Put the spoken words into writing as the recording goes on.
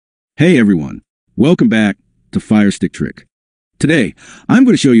Hey everyone, welcome back to FireStick Trick. Today, I'm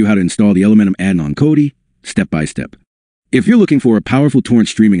going to show you how to install the Elementum Addon on Kodi, step by step. If you're looking for a powerful torrent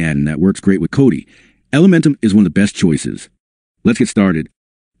streaming addon that works great with Kodi, Elementum is one of the best choices. Let's get started.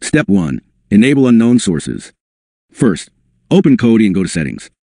 Step 1. Enable unknown sources. First, open Kodi and go to Settings.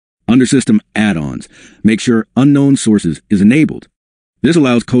 Under System Add-ons, make sure Unknown Sources is enabled. This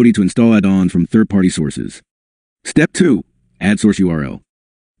allows Kodi to install add-ons from third-party sources. Step 2. Add source URL.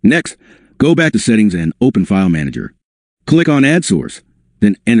 Next, go back to Settings and open File Manager. Click on Add Source,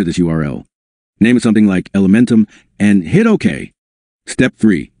 then enter this URL. Name it something like Elementum and hit OK. Step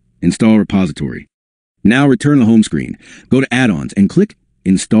 3. Install repository. Now return to the home screen. Go to Add-ons and click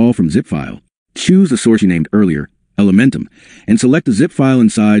Install from zip file. Choose the source you named earlier, Elementum, and select the zip file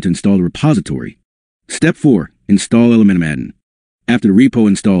inside to install the repository. Step 4. Install Elementum Addon. After the repo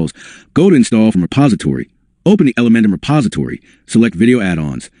installs, go to Install from repository. Open the Elementum repository, select Video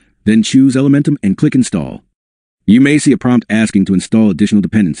Add-ons, then choose Elementum and click Install. You may see a prompt asking to install additional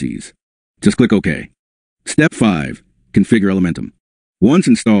dependencies. Just click OK. Step 5. Configure Elementum. Once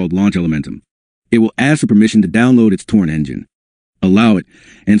installed, launch Elementum. It will ask for permission to download its torrent engine. Allow it,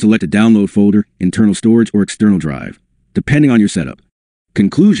 and select a download folder, internal storage, or external drive, depending on your setup.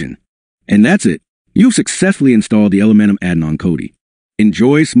 Conclusion. And that's it. You've successfully installed the Elementum Addon on Kodi.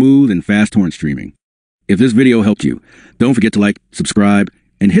 Enjoy smooth and fast torrent streaming. If this video helped you, don't forget to like, subscribe,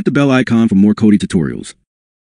 and hit the bell icon for more Kodi tutorials.